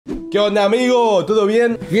¿Qué onda, amigo? ¿Todo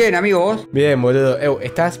bien? Bien, amigo, ¿vos? Bien, boludo.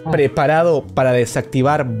 ¿Estás preparado para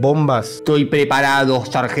desactivar bombas? Estoy preparado,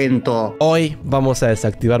 sargento. Hoy vamos a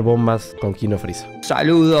desactivar bombas con Kino Freeza.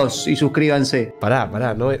 Saludos y suscríbanse. Pará,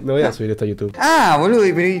 no voy a subir esto a YouTube. Ah, boludo,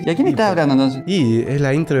 ¿y a quién estás hablando entonces? Y es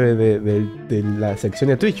la intro de la sección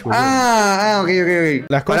de Twitch, boludo. Ok.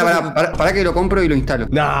 Las cosas Pará que lo compro y lo instalo.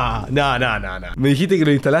 No. Me dijiste que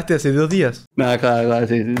lo instalaste hace 2 días. Nada, claro,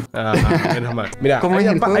 sí. Menos mal. Mirá, ¿Cómo hay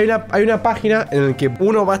una página en la que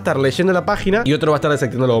uno va a estar leyendo la página y otro va a estar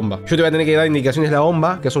desactivando la bomba. Yo te voy a tener que dar indicaciones de la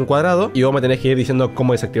bomba, que es un cuadrado, y vos me tenés que ir diciendo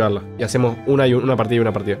cómo desactivarla. Y hacemos una partida y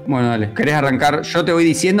una partida. Bueno, dale. ¿Querés arrancar? ¿Yo te voy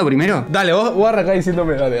diciendo primero? Dale, vos arrancá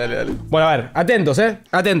diciéndome. Dale. Bueno, a ver, atentos,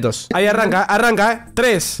 atentos. Ahí arranca,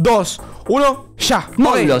 3, 2, 1, ya.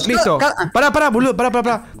 Módulos. Okay, listo. Pará, boludo, pará. Te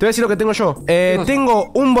voy a decir lo que tengo yo.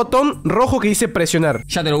 Tengo un botón rojo que dice presionar.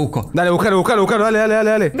 Ya te lo busco. Dale, buscalo,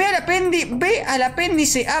 dale. Ve al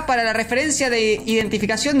apéndice A para la referencia de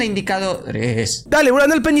identificación de indicadores. Dale, boludo,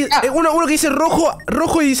 anda al pendiente. Uno que dice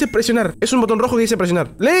rojo y dice presionar. Es un botón rojo que dice presionar.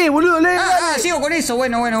 Lee, boludo, lee. Sigo con eso.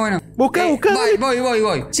 Bueno. Busca.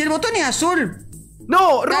 Voy. Si el botón es azul.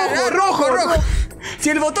 No, rojo. Si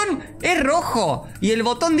el botón es rojo y el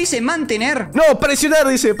botón dice mantener. No, presionar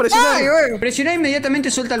dice, presionar. Presionar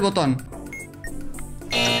inmediatamente, suelta el botón.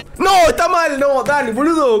 No, está mal, no, dale,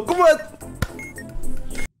 boludo. ¿Cómo?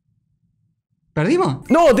 ¿Perdimos?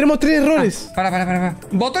 No, tenemos 3 errores. Para.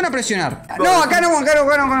 Botón a presionar. No, acá no.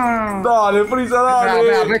 Dale, Freeza,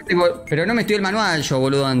 dale. Pero no me estoy el manual yo,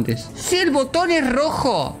 boludo, antes. Si el botón es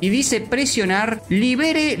rojo y dice presionar,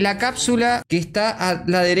 libere la cápsula que está a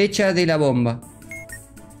la derecha de la bomba.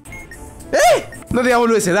 No digas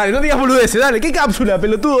boludeces, dale. ¿Qué cápsula,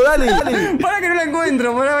 pelotudo? Dale. Para que no la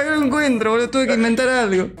encuentro, boludo. Tuve que inventar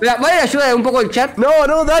algo. ¿Vale la ayuda de un poco el chat? No,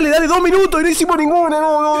 dale, 2 minutos y no hicimos ninguna.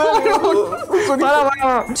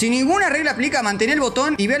 Para. Si ninguna regla aplica, mantener el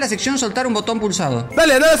botón y ve a la sección soltar un botón pulsado.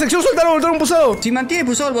 Dale, anda a la sección soltar un botón pulsado. Si mantiene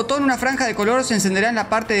pulsado el botón, una franja de color se encenderá en la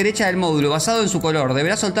parte derecha del módulo, basado en su color.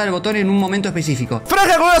 Deberá soltar el botón en un momento específico.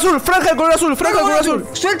 Franja de color azul.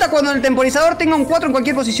 Suelta cuando el temporizador tenga un 4 en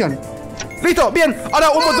cualquier posición. Listo, bien. Ahora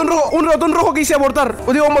un botón rojo que dice abortar.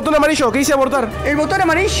 O digo, un botón amarillo que dice abortar. El botón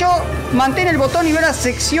amarillo, mantén el botón y ve a la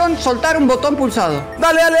sección soltar un botón pulsado.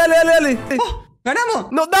 Dale. ¿Ganamos?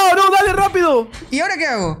 No, dale rápido. ¿Y ahora qué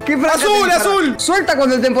hago? Azul. Suelta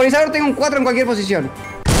cuando el temporizador tenga un 4 en cualquier posición.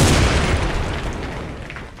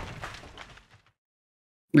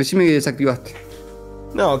 Decime que desactivaste.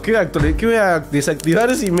 No, ¿qué voy a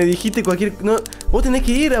desactivar si me dijiste cualquier... No, vos tenés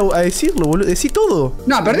que ir a decirlo, boludo. Decí todo.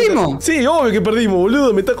 No, ¿perdimos? Sí, obvio que perdimos,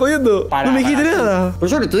 boludo. Me estás jodiendo. No me dijiste nada.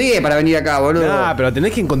 Pues yo lo estudié para venir acá, boludo. Pero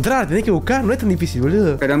tenés que encontrar, tenés que buscar. No es tan difícil,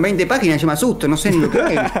 boludo. Pero en 20 páginas yo me asusto, no sé ni lo que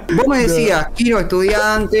es. Vos me decías, quiero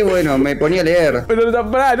estudiante, bueno, me ponía a leer.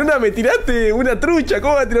 Pero pará, en una me tiraste una trucha.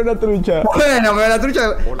 ¿Cómo vas a tirar una trucha? Bueno, pero la trucha...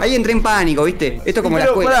 Ahí entré en pánico, ¿viste? Esto es como la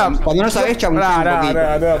escuela. Cuando no sabés, chamuchás un poquito.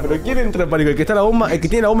 Pero ¿quién entra en pánico? ¿El que está la bomba? ¿El que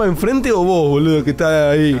tiene la bomba enfrente o vos, boludo, que está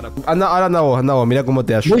ahí? Ahora anda vos, mirá cómo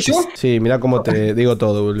te ayudo. ¿Voy yo? Sí, mirá cómo te digo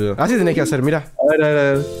todo, boludo. Así tenés que hacer, mirá. A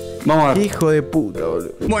ver. Vamos a ver. Hijo de puta, boludo.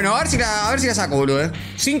 Bueno, a ver si la saco, boludo,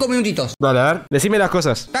 5 minutitos. Dale, a ver. Decime las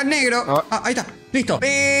cosas. Está en negro. Ahí está. Listo.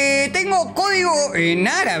 Tengo código en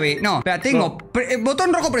árabe. No, espera, tengo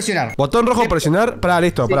botón rojo presionar. Botón rojo presionar. Pará,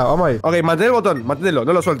 listo, pará, vamos ahí. Ok, mantén el botón, manténlo,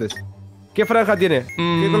 no lo sueltes. ¿Qué franja tiene?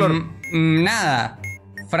 ¿Qué color? Nada.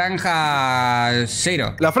 Franja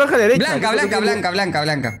 0. La franja derecha.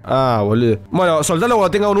 Blanca. Ah, boludo. Bueno, soltalo cuando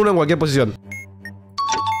tenga un 1 en cualquier posición.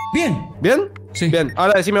 Bien. Sí. Bien,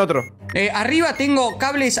 ahora decime otro. Arriba tengo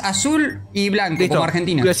cables azul y blanco. Listo. Como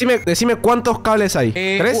Argentina. Decime cuántos cables hay.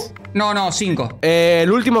 ¿3? No, 5. ¿El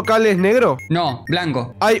último cable es negro? No,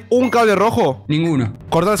 blanco. ¿Hay un cable rojo? Ninguno.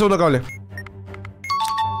 Cortá el segundo cable.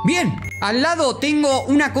 Bien, al lado tengo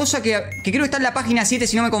una cosa que creo que está en la página 7,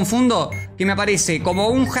 si no me confundo, que me aparece como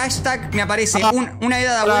un hashtag, me aparece una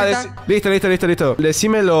edad de vuelta. Listo.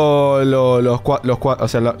 Decime los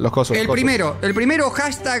cosos. El primero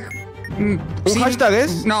hashtag. ¿Un hashtag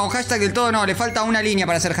es? No, hashtag del todo no, le falta una línea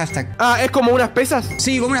para hacer hashtag. ¿Es como unas pesas?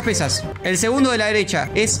 Sí, como unas pesas. El segundo de la derecha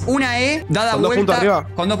es una E dada vuelta. ¿Con 2 puntos arriba?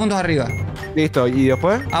 Con 2 puntos arriba. Listo, ¿y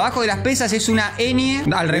después? Abajo de las pesas es una Ñ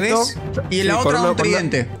al revés. Y en la otra un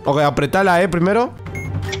tridente. Ok, apretá la E primero.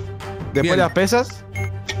 Después las pesas.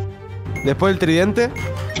 Después el tridente.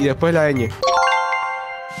 Y después la ñ.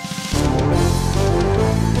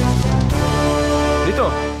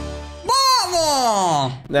 ¿Listo?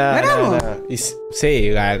 ¡Vamos! ¿Ganamos? Sí,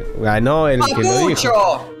 ganó el que lo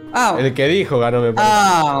dijo. Ah, El que dijo ganó, me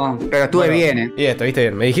parece. pero estuve Bueno, bien, Y esto, viste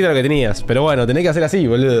bien. Me dijiste lo que tenías. Pero bueno, tenés que hacer así,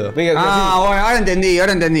 boludo. Tenés que hacer así. Bueno, ahora entendí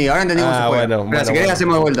cómo se juega. bueno, Pero si querés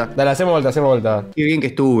hacemos de vuelta. Dale, hacemos vuelta. Qué bien que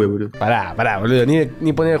estuve, boludo. Pará, boludo.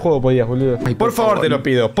 Ni poner el juego podías, boludo. Ay, por favor, te lo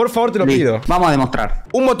pido. Por favor, te lo pido. Vamos a demostrar.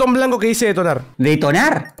 Un botón blanco que dice detonar.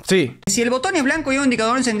 ¿Detonar? Sí. Si el botón es blanco y un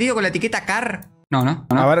indicador encendido con la etiqueta CAR. No.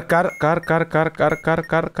 A ver, car.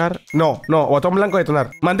 No, botón blanco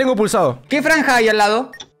detonar. Mantengo pulsado. ¿Qué franja hay al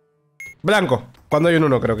lado? Blanco. Cuando hay un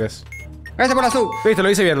 1, creo que es. Gracias por la sub. Listo, lo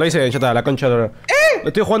hice bien, ya está, la concha de oro. Lo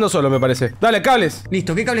estoy jugando solo, me parece. Dale, cables.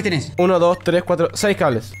 Listo, ¿qué cables tenés? 1, 2, 3, 4, 6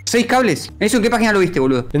 cables. 6 cables. ¿Eso en qué página lo viste,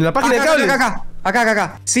 boludo? En la página de cables.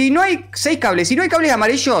 Acá. Si no hay 6 cables, si no hay cables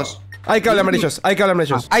amarillos. Hay cables amarillos,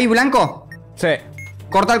 ¿Hay blanco? Sí.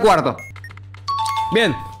 Corta el cuarto.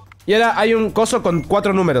 Bien. Y ahora hay un coso con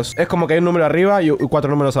 4 números. Es como que hay un número arriba y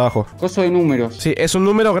 4 números abajo. Coso de números. Sí, es un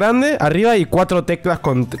número grande arriba y 4 teclas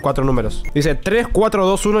con 4 números. Dice 3, 4,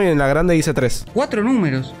 2, 1 y en la grande dice 3. 4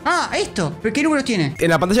 números. Esto. ¿Pero qué números tiene?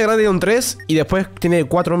 En la pantalla grande tiene un 3 y después tiene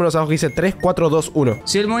 4 números abajo que dice 3, 4, 2, 1.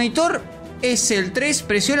 Si el monitor es el 3,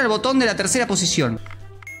 presiona el botón de la tercera posición.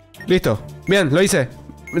 Listo. Bien, lo hice.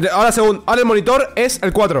 Ahora el monitor es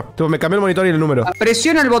el 4. Me cambié el monitor y el número.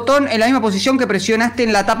 Presiona el botón en la misma posición que presionaste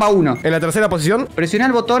en la etapa 1. En la tercera posición. Presiona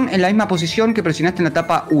el botón en la misma posición que presionaste en la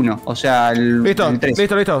etapa 1. O sea, el 3.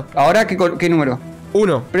 Listo. Ahora, ¿qué número?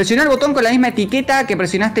 1. Presiona el botón con la misma etiqueta que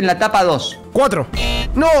presionaste en la etapa 2. 4.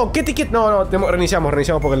 No, ¿qué etiqueta? No, reiniciamos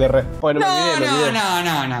porque le erré. Bueno, me olvidé.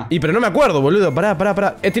 No. Y pero no me acuerdo, boludo.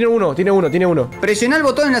 Pará. Tiene uno. Presiona el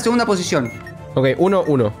botón en la segunda posición. Ok,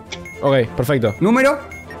 1. Ok, perfecto. ¿Número?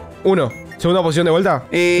 1. Segunda posición de vuelta.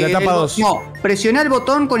 La etapa 2. No, presiona el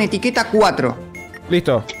botón con etiqueta 4.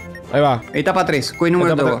 Listo. Ahí va. Etapa 3. ¿Qué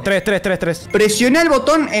número tengo? 3. Presiona el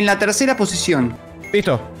botón en la tercera posición.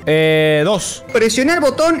 Listo. 2. Presiona el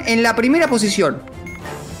botón en la primera posición.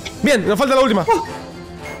 Bien, nos falta la última.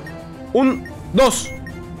 2.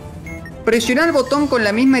 Presiona el botón con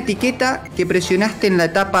la misma etiqueta que presionaste en la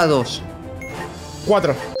etapa 2.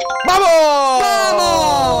 4. ¡Vamos!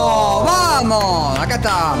 ¡Vamos! Acá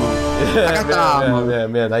estamos.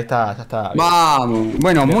 Bien. Ahí está, ya está. Vamos.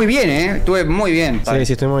 Bueno, muy bien, estuve muy bien.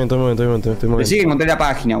 Sí, estoy muy bien. Decí que encontré la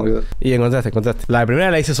página, boludo. Y encontraste. La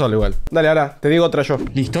primera la hice solo igual. Dale, ahora, te digo otra yo.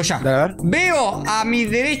 Listo, ya. Dale, a ver. Veo a mi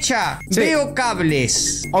derecha, veo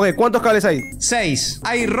cables. Ok, ¿cuántos cables hay? 6.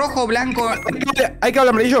 Hay rojo, blanco. ¿Hay cable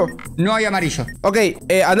amarillo? No hay amarillo. Ok,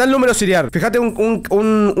 anda el número serial. Fíjate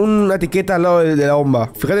una etiqueta al lado de la bomba.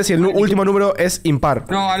 Fíjate si el último número es impar.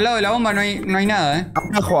 No, al lado de la bomba no hay nada,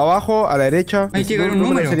 Abajo, a la derecha. Ahí tiene que haber un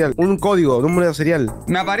número serial. Un código, número serial.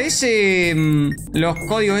 Me aparece los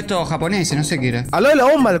códigos estos japoneses, no sé qué era. Al lado de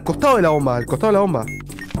la bomba, al costado de la bomba. Al costado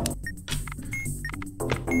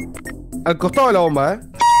de la bomba,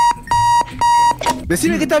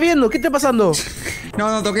 Decime qué estás viendo, qué está pasando.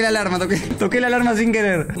 No, toqué la alarma, toqué la alarma sin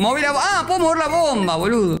querer. Moví la... puedo mover la bomba,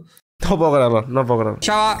 boludo. No puedo creerlo.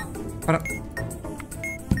 Ya va.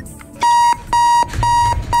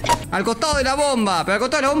 Al costado de la bomba. Pero al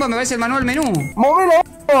costado de la bomba me parece el manual menú. ¡Móvelo!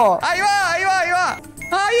 Ahí va.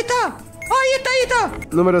 Ahí está.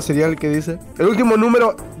 Número serial, ¿qué dice? El último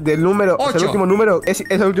número del número. 8. ¿Es el último número? ¿Es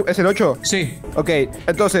el 8? Sí. Ok,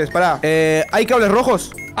 entonces, pará. ¿Hay cables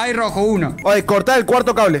rojos? Hay rojo, 1. Oye, cortá el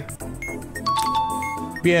cuarto cable.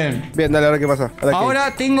 Bien. Bien, dale, a ver qué pasa.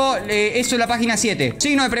 Ahora tengo eso en la página 7.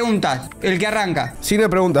 Signo de preguntas, el que arranca. Signo de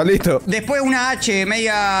pregunta, listo. Después una H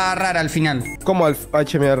media rara al final. ¿Cómo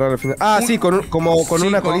H me agarra al final? Sí, con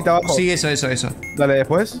una colita abajo. Sí, eso. Dale,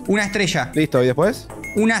 después. Una estrella. Listo, ¿y después?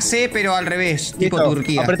 Una C, pero al revés, tipo Listo.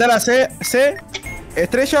 Turquía. Apretá la C,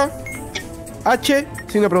 estrella, H,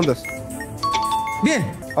 signo de preguntas. Bien.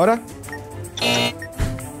 ¿Ahora?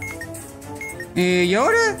 ¿Y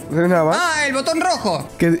ahora? ¿No tenés nada más? El botón rojo.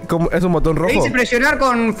 ¿Es un botón rojo? Dice presionar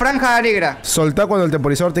con franja negra. Soltá cuando el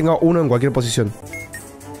temporizador tenga 1 en cualquier posición.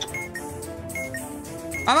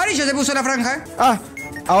 Amarillo se puso la franja.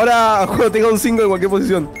 Ahora cuando tenga un 5 en cualquier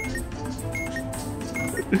posición.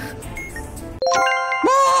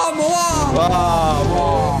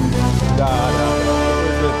 ¡Vamos!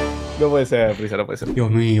 No puede ser, Prisa, no puede ser. Dios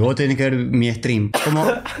mío, vos tenés que ver mi stream.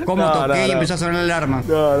 ¿Cómo toqué y empezó a sonar la alarma?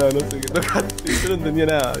 No sé qué. Yo no entendía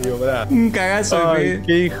nada, digo, pará. Un cagazo de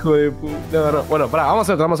qué hijo de puta. No. Bueno, pará, vamos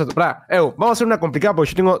a hacer otra. Pará, vamos a hacer una complicada porque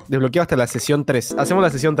yo tengo desbloqueado hasta la sesión 3. ¿Hacemos la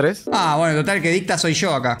sesión 3? Bueno, total, que dicta soy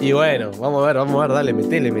yo acá. Y bueno, vamos a ver, dale,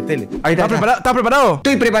 metele. Ahí está. ¿Estás preparado?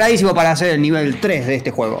 Estoy preparadísimo para hacer el nivel 3 de este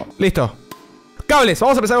juego. Listo. Cables,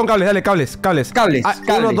 vamos a empezar con cables, dale, cables.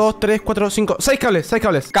 1, 2, 3, 4, 5, 6 cables.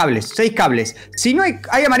 6 cables. Si no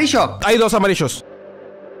hay amarillo. Hay 2 amarillos.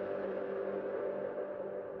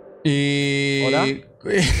 Hola.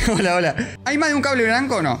 Hola, hola. ¿Hay más de un cable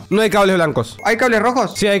blanco o no? No hay cables blancos. ¿Hay cables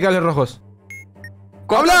rojos? Sí, hay cables rojos.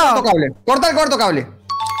 Corta el cuarto cable. Corta el cuarto cable.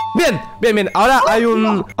 Bien, bien, bien. Ahora hay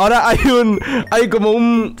un. Hay como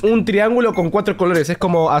un triángulo con 4 colores. Es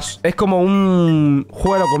como un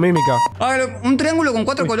juego con mímica. A ver, ¿un triángulo con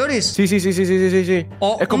 4 colores? Sí.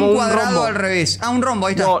 O es como un cuadrado rombo. al revés. Ah, un rombo,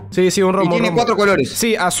 ahí está. No, sí, un rombo. Y tiene rombo. 4 colores.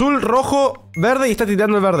 Sí, azul, rojo, verde y está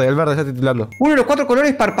titilando el verde. El verde está titilando. Uno de los 4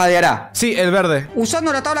 colores parpadeará. Sí, el verde.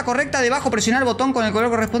 Usando la tabla correcta, debajo presionar el botón con el color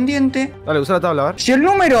correspondiente. Dale, usa la tabla, a ver. Si el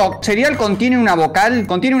número serial contiene una vocal, No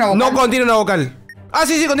contiene una vocal. Ah,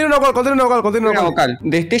 sí, contiene una vocal.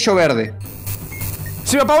 Destello verde.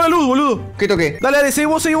 Se me apagó la luz, boludo. ¿Qué toqué? Dale, seguí,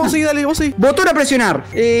 vos seguí, dale, vos seguí. Botón a presionar.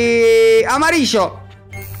 Amarillo.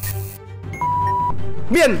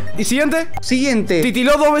 Bien, ¿y siguiente? Siguiente.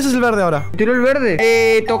 Titiló 2 veces el verde ahora. ¿Tiró el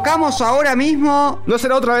verde? Tocamos ahora mismo. ¿No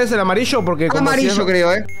será otra vez el amarillo? Porque como Amarillo, si es- creo,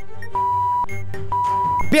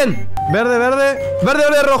 Bien,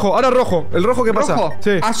 verde, rojo. Ahora rojo. ¿El rojo qué pasa? Rojo.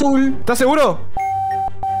 Sí. Azul. ¿Estás seguro?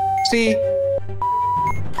 Sí.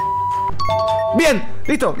 Bien,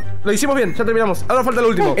 listo. Lo hicimos bien, ya terminamos. Ahora falta el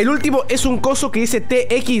último. El último es un coso que dice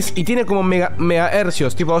TX y tiene como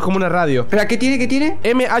megahercios. Tipo, es como una radio. ¿Pero qué tiene? ¿Qué tiene?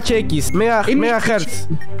 MHX, megahertz.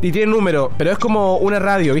 Y tiene número, pero es como una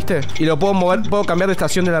radio, ¿viste? Y lo puedo mover, puedo cambiar de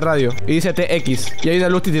estación de la radio. Y dice TX. Y hay una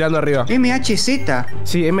luz tirando arriba. MHZ.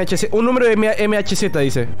 Sí, MHC. Un número de MHZ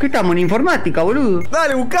dice. ¿Qué estamos en informática, boludo?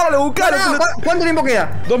 Dale, buscalo. ¿Cuánto tiempo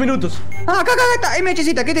queda? 2 minutos. Ah, acá está.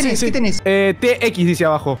 MHZ. ¿Qué tenés? Sí. ¿Qué tenés? TX dice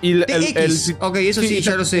abajo. Y TX. Ok, eso sí,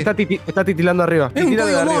 ya lo sé. Está titilando arriba. Es un Titila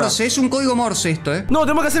de código arriba. Morse, es un código Morse esto, No,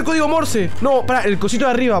 tenemos que hacer código Morse. No, pará, el cosito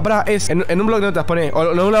de arriba, pará, es en un bloc de notas, poné.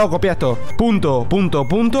 O en un lado copias esto. Punto.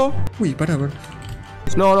 Uy, pará.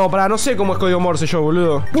 No, pará, no sé cómo es código Morse yo,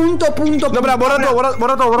 boludo. Punto. No, pará, borra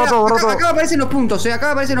todo. Acá aparecen los puntos,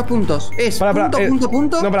 acá aparecen los puntos. Es Pará, punto.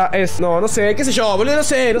 No, pará, no sé, qué sé yo, boludo, no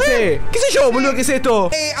sé. ¿Qué sé yo, boludo, qué es esto?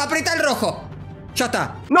 Apretá el rojo. Ya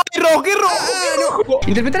está. No, qué rojo.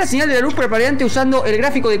 Interpretar la señal de la luz parpadeante usando el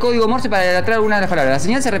gráfico de código Morse para deletrear una de las palabras. La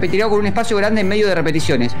señal se repetirá con un espacio grande en medio de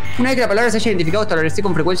repeticiones. Una vez que la palabra se haya identificado, establecer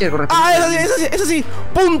con frecuencia correspondiente. Ah, eso sí.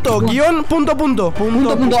 Punto.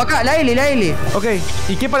 Acá, la L. Ok,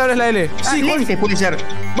 ¿y qué palabra es la L? Sí, lentes puede ser.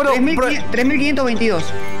 Bueno, 3522.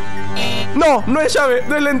 No es llave,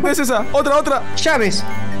 no es lente, es esa. Otra. Llaves.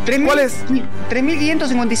 ¿Cuál es?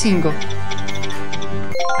 3555.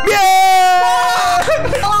 ¡Bien!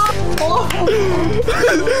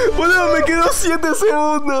 Boludo, me quedó 7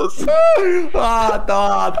 segundos.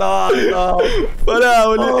 Pará,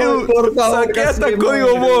 boludo. Por favor, Saqué hasta casi me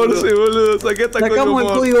código muero, Morse, boludo. Sacamos el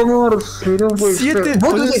código Morse. No puede Siete- ser.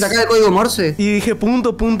 ¿Vos tuviste que sacar el código Morse? Y dije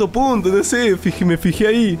punto. No sé, me fijé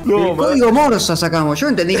ahí. No, El código Morse sacamos. Yo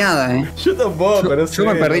no entendí nada, yo tampoco, no sé. Yo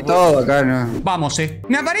me perdí todo acá, ¿no? Vamos,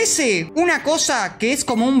 Me aparece una cosa que es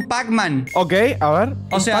como un Pac-Man. Ok, a ver.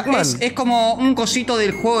 O sea, Pac-Man. es como un cosito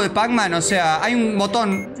del juego de Pac-Man. O sea, hay un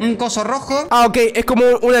botón, un coso rojo. Ah, ok, es como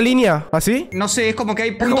una línea, ¿así? No sé, es como que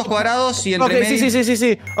hay puntos cuadrados y entre Ok, medio.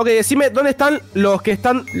 sí. Ok, decime dónde están los que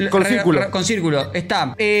están con círculo. Con círculo.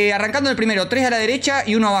 Está arrancando el primero, 3 a la derecha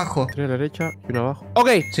y 1 abajo. 3 a la derecha y uno abajo. Ok.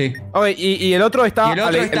 Sí. Ok, y el otro está Y el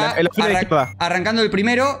otro en está la fila de izquierda. arrancando el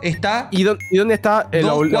primero está ¿Y dónde está la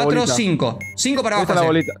 2, 4, bolita? 5. 5 para ¿Dónde abajo. está la hace.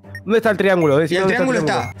 bolita? ¿Dónde está el triángulo? Y Decime el dónde triángulo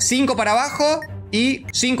está. está 5 para abajo y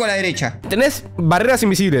 5 a la derecha. Tenés barreras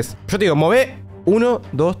invisibles. Yo te digo, move 1,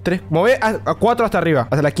 2, 3. Move a 4 hasta arriba,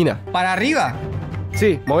 hasta la esquina. ¿Para arriba?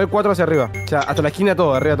 Sí, move 4 hacia arriba. O sea, hasta la esquina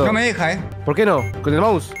todo, arriba todo. No me deja, ¿Por qué no? ¿Con el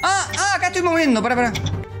mouse? Acá estoy moviendo. Espera.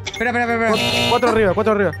 4 arriba.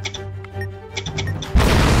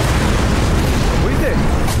 ¿Viste?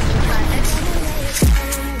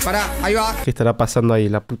 Pará, ahí va. ¿Qué estará pasando ahí,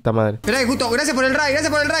 la puta madre? Esperá, justo, gracias por el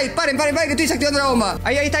raid. Paren, que estoy desactivando la bomba.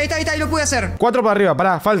 Ahí está, ahí lo pude hacer. 4 para arriba,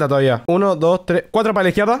 pará, falta todavía. 1, 2, 3. 4 para la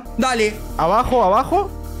izquierda. Dale. Abajo.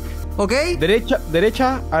 ¿Ok?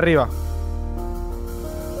 Derecha, arriba.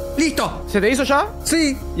 Listo. ¿Se te hizo ya?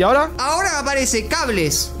 Sí. ¿Y ahora? Ahora me aparece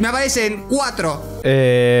cables. Me aparecen 4.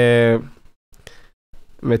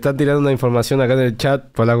 Me están tirando una información acá en el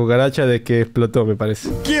chat por la cucaracha de que explotó, me parece.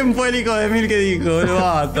 ¿Quién fue el hijo de mil que dijo? No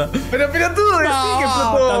basta. Pero tú decís que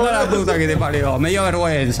explotó. No, la puta que te parió. Me dio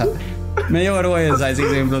vergüenza decir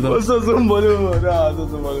que explotó. Vos sos un boludo,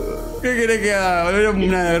 sos un boludo. ¿Qué querés que haga? Me dio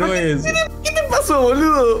una vergüenza. ¿Qué te pasó,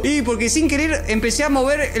 boludo? Y porque sin querer empecé a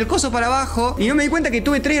mover el coso para abajo y no me di cuenta que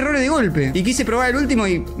tuve 3 errores de golpe. Y quise probar el último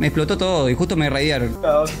y me explotó todo y justo me radiaron.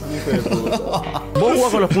 Vos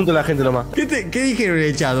jugás con los puntos de la gente nomás. ¿Qué dijeron en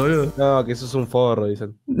el chat, boludo? No, que sos un forro,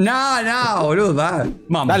 dicen. No, boludo, va.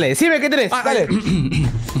 Vamos. Dale, decime qué tenés, dale.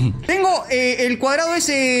 Tengo el cuadrado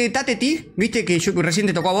ese Tateti. ¿Viste que yo recién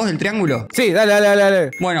te tocó a vos el triángulo? Sí,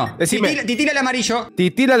 dale. Bueno, Decime. titila el amarillo.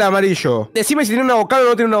 Titila el amarillo. Decime si tiene una vocal o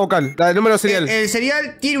no tiene una vocal. El número serial. El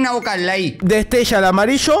cereal tiene una vocal, la I. Destella el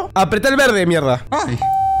amarillo. Apretá el verde, mierda. Ay.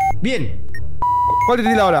 Bien. ¿Cuál te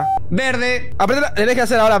titila ahora? Verde. Tenés que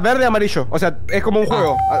hacer ahora verde, amarillo. O sea, es como un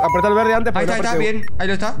juego. Apretá el verde antes. Ahí está, bien. Ahí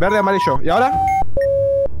lo está. Verde, amarillo. ¿Y ahora?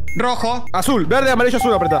 Rojo. Azul. Verde, amarillo,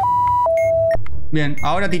 azul. Apretá. Bien,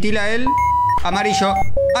 ahora titila el amarillo.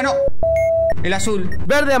 Ah, no. El azul.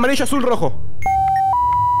 Verde, amarillo, azul, rojo.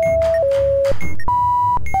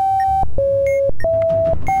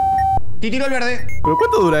 Titiló el verde. ¿Pero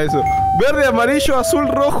cuánto dura eso? Verde, amarillo, azul,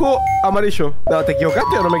 rojo, amarillo. No, ¿te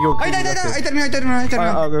equivocaste o no me equivoqué? Ahí está. Ahí terminó.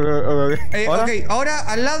 ¿Ahora? Ok, ahora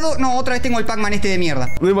al lado. No, otra vez tengo el Pac-Man este de mierda.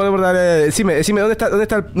 No importa, dale. Decime, ¿dónde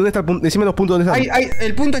está el punto? Decime los puntos donde están. Ahí,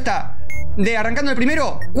 el punto está. Arrancando el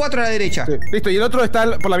primero, 4 a la derecha. Sí. Listo, y el otro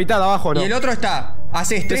está por la mitad abajo, ¿no? Y el otro está.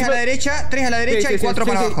 Haces 3 a la derecha, 3 a la derecha y 4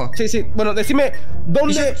 para abajo. Sí. Bueno, decime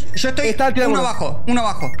dónde yo estoy está el triángulo. uno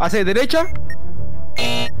abajo. Haces derecha.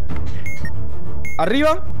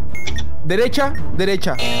 Arriba. Derecha.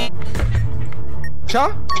 ¿Ya?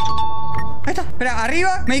 Ahí está. Espera,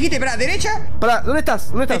 arriba. Me dijiste, espera, derecha. Pará, ¿dónde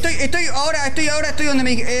estás? Estoy donde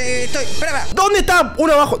me dijiste. Espera. ¿Dónde está?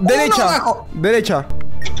 Uno abajo. Derecha. Uno abajo. Derecha.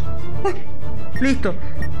 Listo.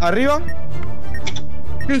 Arriba.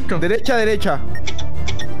 Listo. Derecha.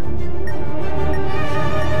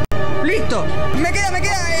 Listo. Me queda la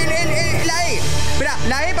E. Espera,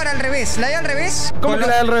 la E para al revés. La E al revés. ¿Cómo que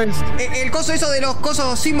la E al revés? El coso eso de los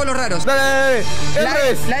cosos símbolos raros. Dale. Al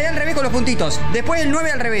revés. La E al revés con los puntitos. Después el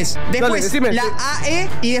 9 al revés. Después decime. la AE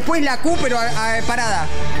y después la Q pero parada.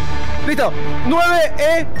 Listo.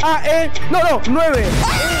 9E, AE. No, 9.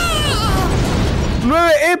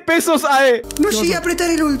 9E pesos AE. No llegué a apretar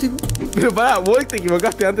el último. Pero pará, ¿vos te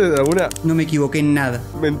equivocaste antes de alguna No me equivoqué en nada.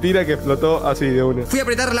 mentira que explotó así de una? Fui a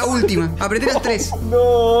apretar la última. Apreté las 3.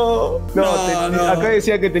 No. No. Acá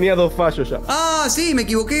decía que tenía 2 fallos ya. Ah, sí, me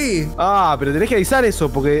equivoqué. Ah, pero tenés que avisar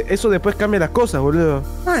eso, porque eso después cambia las cosas, boludo.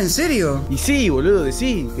 Ah, ¿en serio? Y sí, boludo,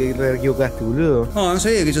 decí que te equivocaste, boludo. No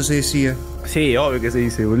sabía que eso se decía. Sí, obvio que se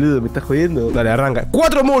dice, boludo, me estás jodiendo. Dale, arranca.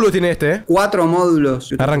 4 módulos tiene este, 4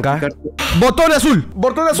 módulos. Arranca. Botón azul.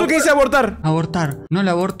 Botón azul que dice abortar. Abortar. No el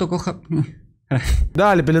aborto coja.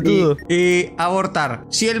 Dale, pelotudo. Abortar.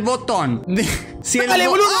 Si el botón. Dale,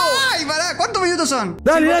 boludo. ¡Ay, pará! ¿Cuántos minutos son?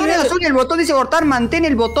 Dale, Si el botón dale. es azul y el botón dice abortar, mantén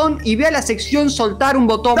el botón y ve a la sección soltar un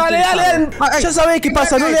botón. Dale. Ay, Ya sabés qué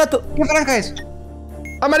pasa, no le da ¿Qué franja es?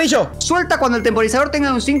 Amarillo. Suelta cuando el temporizador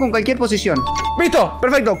tenga un 5 en cualquier posición. Listo,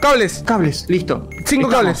 perfecto. Cables. Cables, listo. 5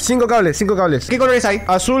 cables. ¿Qué colores hay?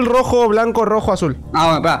 Azul, rojo, blanco, rojo, azul. Ah,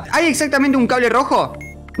 bueno, pará. ¿Hay exactamente un cable rojo?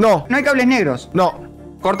 No. No hay cables negros. No.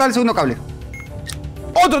 Cortá el segundo cable.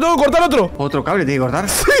 Otro, tengo que cortar otro. ¿Otro cable tiene que cortar?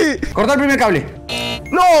 Sí. Cortá el primer cable.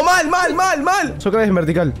 No, mal. Son cables en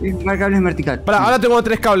vertical. El cable es vertical. Pará, ahora tengo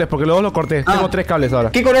 3 cables porque los dos los corté. Tengo 3 cables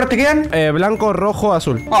ahora. ¿Qué color te quedan? Blanco, rojo,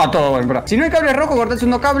 azul. Ah, todo bueno, pará. Si no hay cable rojo, cortá el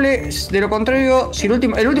segundo cable. De lo contrario, si el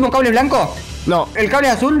último cable es blanco, No. ¿el cable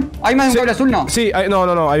es azul? ¿Hay más de un cable azul? No. Sí,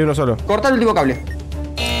 no, hay uno solo. Cortá el último cable.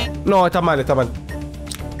 No, está mal.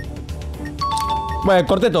 Bueno,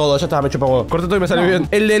 corté todo, ya está, me chupa huevo. Corté todo y me salió bien.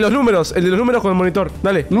 El de los números con el monitor.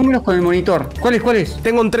 Dale. Números con el monitor. ¿Cuál es?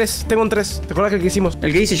 Tengo un 3. ¿Te acuerdas que el que hicimos?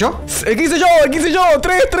 ¿El que hice yo? El que hice yo.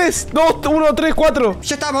 3, 2, 1, 3, 4.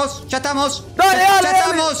 Ya estamos. Dale.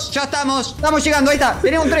 Ya estamos. Estamos llegando, ahí está.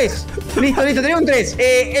 Tenemos un 3. Listo, tenemos un 3.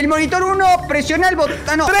 El monitor 1, presiona el botón.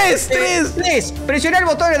 Ah, no. 3. 3. Presiona el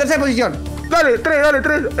botón en la tercera posición. Dale, 3.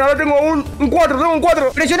 Ahora tengo un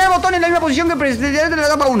 4. Presiona el botón en la misma posición que presionaste en la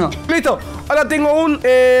etapa 1. Listo. Ahora tengo un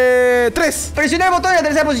 3. Presiona el botón en la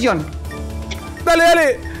tercera posición.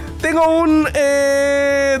 Dale. Tengo un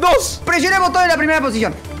 2. Presiona el botón en la primera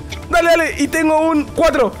posición. Dale. Y tengo un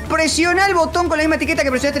 4. Presiona el botón con la misma etiqueta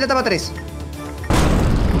que presionaste en la etapa 3.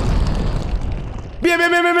 Bien.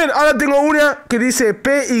 Ahora tengo una que dice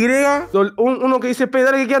PY. Uno que dice P.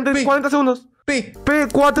 Dale, que quedan 40 segundos.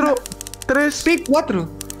 P4, 3. P4.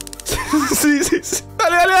 Sí.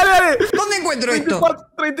 Dale. ¿Dónde encuentro esto?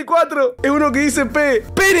 34. Es uno que dice P.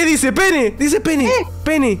 Pene dice pene. Dice pene.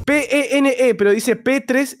 Pene. P-E-N-E. Pero dice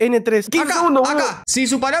P3N3. 15 segundos, boludo. Acá. Si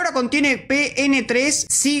su palabra contiene PN3,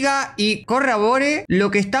 siga y corrobore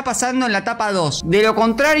lo que está pasando en la etapa 2. De lo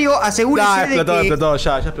contrario, asegúrese de que... Explotó,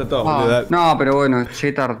 ya explotó. No, pero bueno,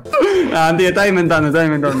 llegué tarde. Ah, tío, estaba inventando.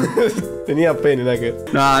 Tenía pena, nada que.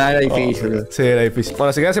 No, era difícil. Sí, era difícil.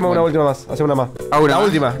 Bueno, si querés hacemos una última más. Hacemos una más. La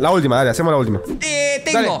última, dale, hacemos la última.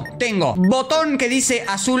 Tengo. Botón que dice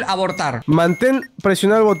azul abortar. Mantén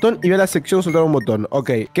presionado el botón y ve la sección soltar un botón.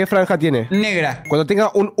 Ok. ¿Qué franja tiene? Negra. Cuando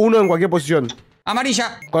tenga un 1 en cualquier posición.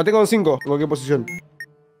 Amarilla. Cuando tenga un 5 en cualquier posición.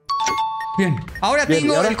 Bien. Ahora Bien,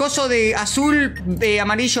 tengo ¿y ahora? el coso de azul, de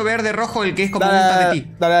amarillo, verde, rojo, el que es como un tapetí.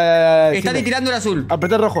 Dale. Está tirando el azul.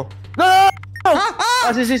 Apretar rojo. ¡No!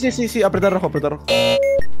 Sí. Apretar rojo.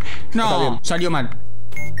 No, salió mal.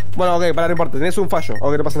 Bueno, ok, no importa. Tenés un fallo.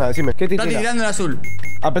 Ok, no pasa nada. Decime. ¿Qué te Está tirando el azul.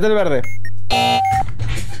 Apretar el verde.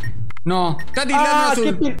 No, está tirando el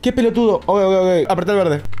azul. Qué pelotudo. Ok. Apretar el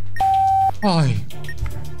verde. Ay.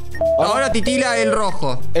 Ahora titila el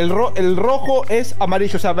rojo. El rojo es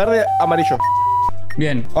amarillo, o sea, verde, amarillo.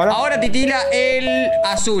 Bien. Ahora titila el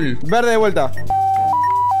azul. Verde de vuelta.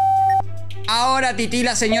 Ahora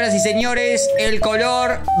titila, señoras y señores, el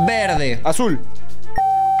color verde. Azul.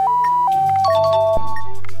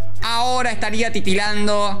 Ahora estaría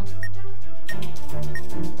titilando.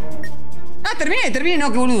 Ah, terminé,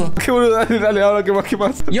 no, qué boludo. Qué boludo, dale, ahora qué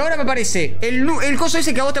más. Y ahora me aparece el coso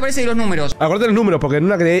ese que a vos te aparece de los números. Acordate los números, porque en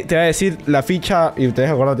una que te va a decir la ficha y te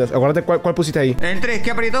deja acordarte. Acordate cuál pusiste ahí. El 3,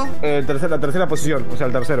 ¿qué apretó? La tercera posición, o sea,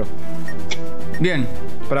 el tercero. Bien.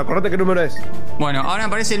 Pero acordate qué número es. Bueno, ahora me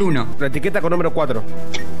aparece el 1. La etiqueta con número 4.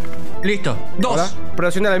 Listo. 2.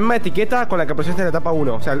 Presiona la misma etiqueta con la que presionaste en la etapa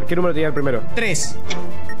 1. O sea, ¿qué número tenía el primero? 3.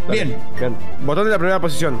 Bien. Botón de la primera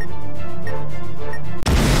posición.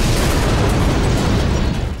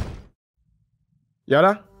 ¿Y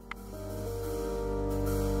ahora?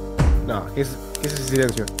 No, ¿qué es ese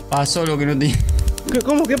silencio? Pasó lo que no te...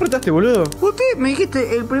 ¿Cómo? ¿Qué apretaste, boludo? Usted me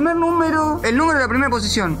dijiste el primer número... El número de la primera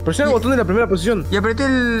posición. Presiona el botón de la primera posición. Y apreté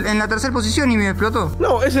en la tercera posición y me explotó.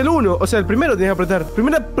 No, es el 1. O sea, el primero tenías que apretar.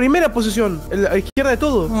 Primera posición. A la izquierda de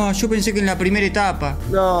todo. Ah, yo pensé que en la primera etapa.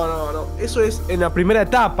 No. Eso es en la primera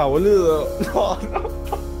etapa, boludo. No.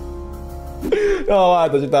 No,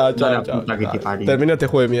 basta, ya está. Chao. Terminó Terminó este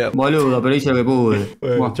juego de mierda. Boludo, pero hice lo que pude.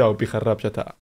 Chao, pija rap, ya está.